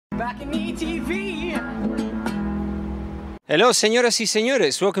BalconyTV. Hello, señoras y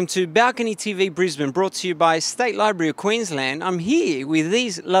señores. Welcome to Balcony TV Brisbane, brought to you by State Library of Queensland. I'm here with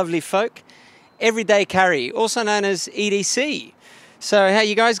these lovely folk, Everyday Carry, also known as EDC. So, how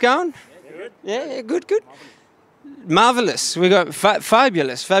you guys going? Yeah, good. Yeah, good. Marvellous. We got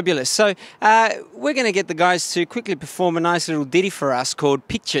fabulous. So, we're going to get the guys to quickly perform a nice little ditty for us called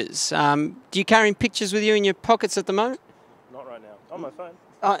Pictures. Do you carry pictures with you in your pockets at the moment? Not right now. On my phone.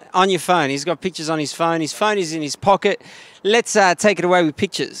 On your phone. He's got pictures on his phone. His phone is in his pocket. Let's take it away with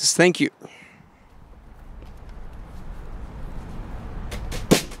pictures. Thank you.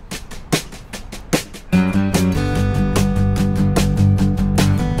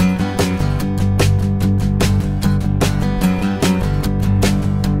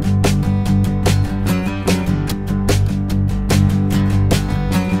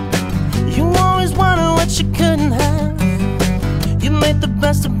 You always wanted what you couldn't have. You made the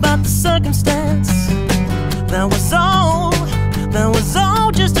best about the circumstance. That was all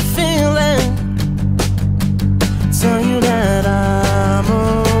just a feeling. Tell you that I'm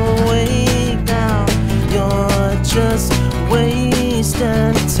awake now. You're just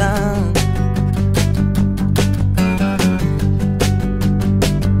wasting time.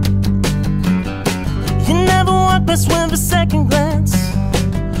 You never walk past with a second glance.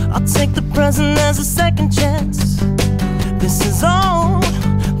 I'll take the present as a second chance. This is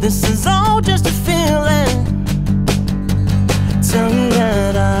all just a feeling. Tell you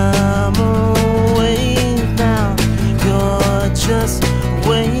that I'm awake now. You're just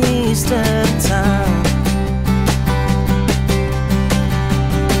wasting time.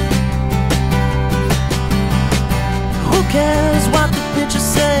 Who cares what the pictures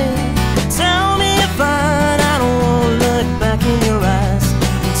say? Tell me you're fine. I don't wanna look back in your eyes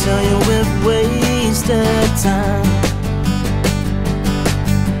and tell you we've wasted time.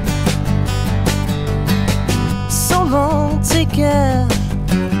 So long, take care.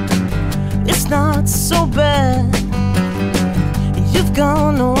 It's not so bad. You've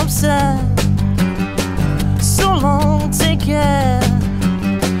gone, no, I'm sad. So long, take care.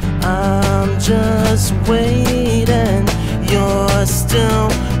 I'm just waiting. You're still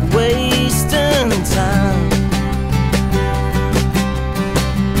wasting time.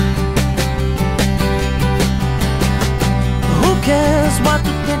 Who cares what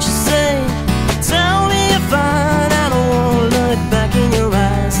the pictures say? Tell me you're fine. I don't wanna look back in your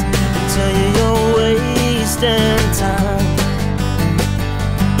eyes and tell you you're wasting time.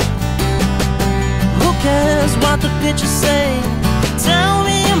 Who cares what the pictures say? Tell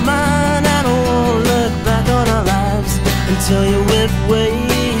me you're mine. I don't wanna look back on our lives and tell you we've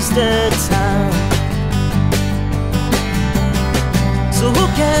wasted time. So who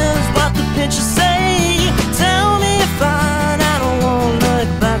cares what the pictures say? Tell me you're fine. I don't wanna look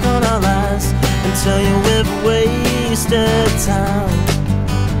back on our lives and tell you we've wasted time.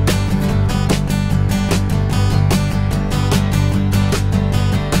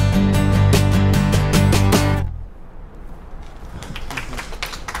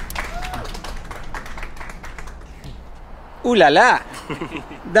 Ooh la la.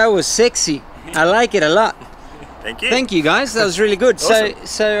 That was sexy. I like it a lot. Thank you. Thank you, guys. That was really good. Awesome.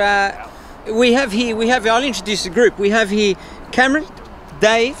 So we have here, I'll introduce the group. We have here Cameron,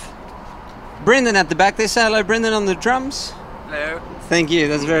 Dave, Brendan at the back there. Say hello, Brendan, on the drums. Hello. Thank you,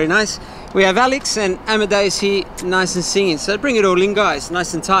 that's very nice. We have Alex and Amadeus here, nice and singing. So bring it all in, guys,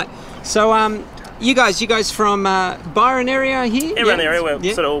 nice and tight. So you guys from Byron area here? Yeah, around the area.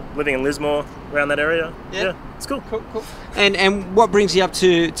 We're sort of living in Lismore, around that area. Yeah, it's cool. Cool. And what brings you up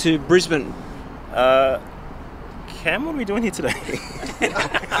to Brisbane? Cam, what are we doing here today?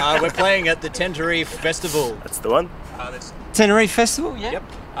 We're playing at the Tenerife Festival. That's the one. Tenerife Festival, yeah?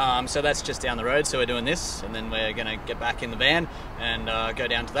 Yep. So that's just down the road, so we're doing this, and then we're going to get back in the van and go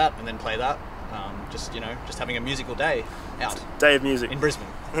down to that and then play that. Just having a musical day out. Day of music. In Brisbane.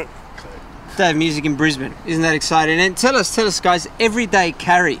 Day of music in Brisbane. Isn't that exciting? And tell us guys, Everyday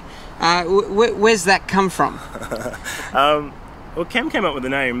Carry. Where's that come from? Well, Cam came up with the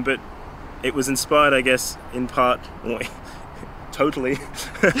name, but it was inspired, I guess, in part, totally,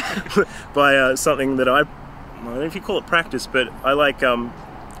 by something that I don't know if you call it practice, but I like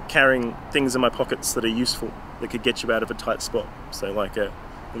carrying things in my pockets that are useful, that could get you out of a tight spot. So like a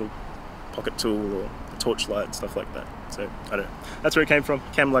little pocket tool or a torchlight and stuff like that. So I don't know. That's where it came from.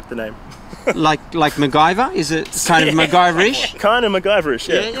 Cam liked the name. like MacGyver? Is it kind of MacGyver-ish? Kind of MacGyver-ish,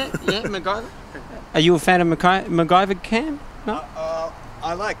 yeah. Yeah, MacGyver. Are you a fan of MacGyver, Cam? No?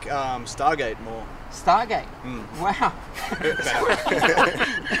 I like Stargate more. Stargate? Wow.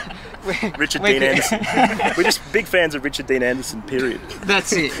 Richard Dean Anderson. We're just big fans of Richard Dean Anderson, period.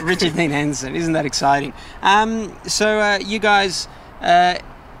 That's it, Richard Dean Anderson. Isn't that exciting? So you guys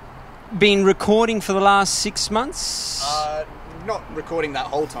been recording for the last 6 months? Not recording that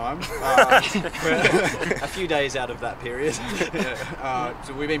whole time. A few days out of that period.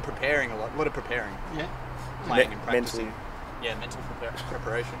 So we've been preparing a lot of preparing. Yeah. Playing and practicing. Yeah, mental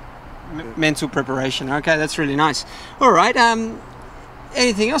preparation. Mental preparation. Okay, that's really nice. All right.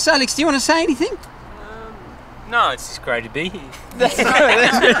 Anything else, Alex? Do you want to say anything? No, it's just great to be here.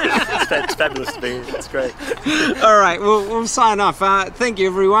 It's fabulous to be here. It's great. All right, we'll sign off. Thank you,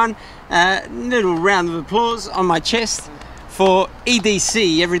 everyone. Little round of applause on my chest for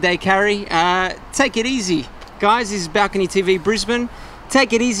EDC, Everyday Carry. Take it easy, guys. This is Balcony TV Brisbane.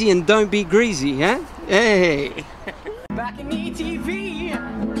 Take it easy and don't be greasy, huh? Hey.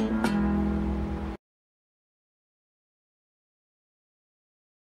 BalconyTV.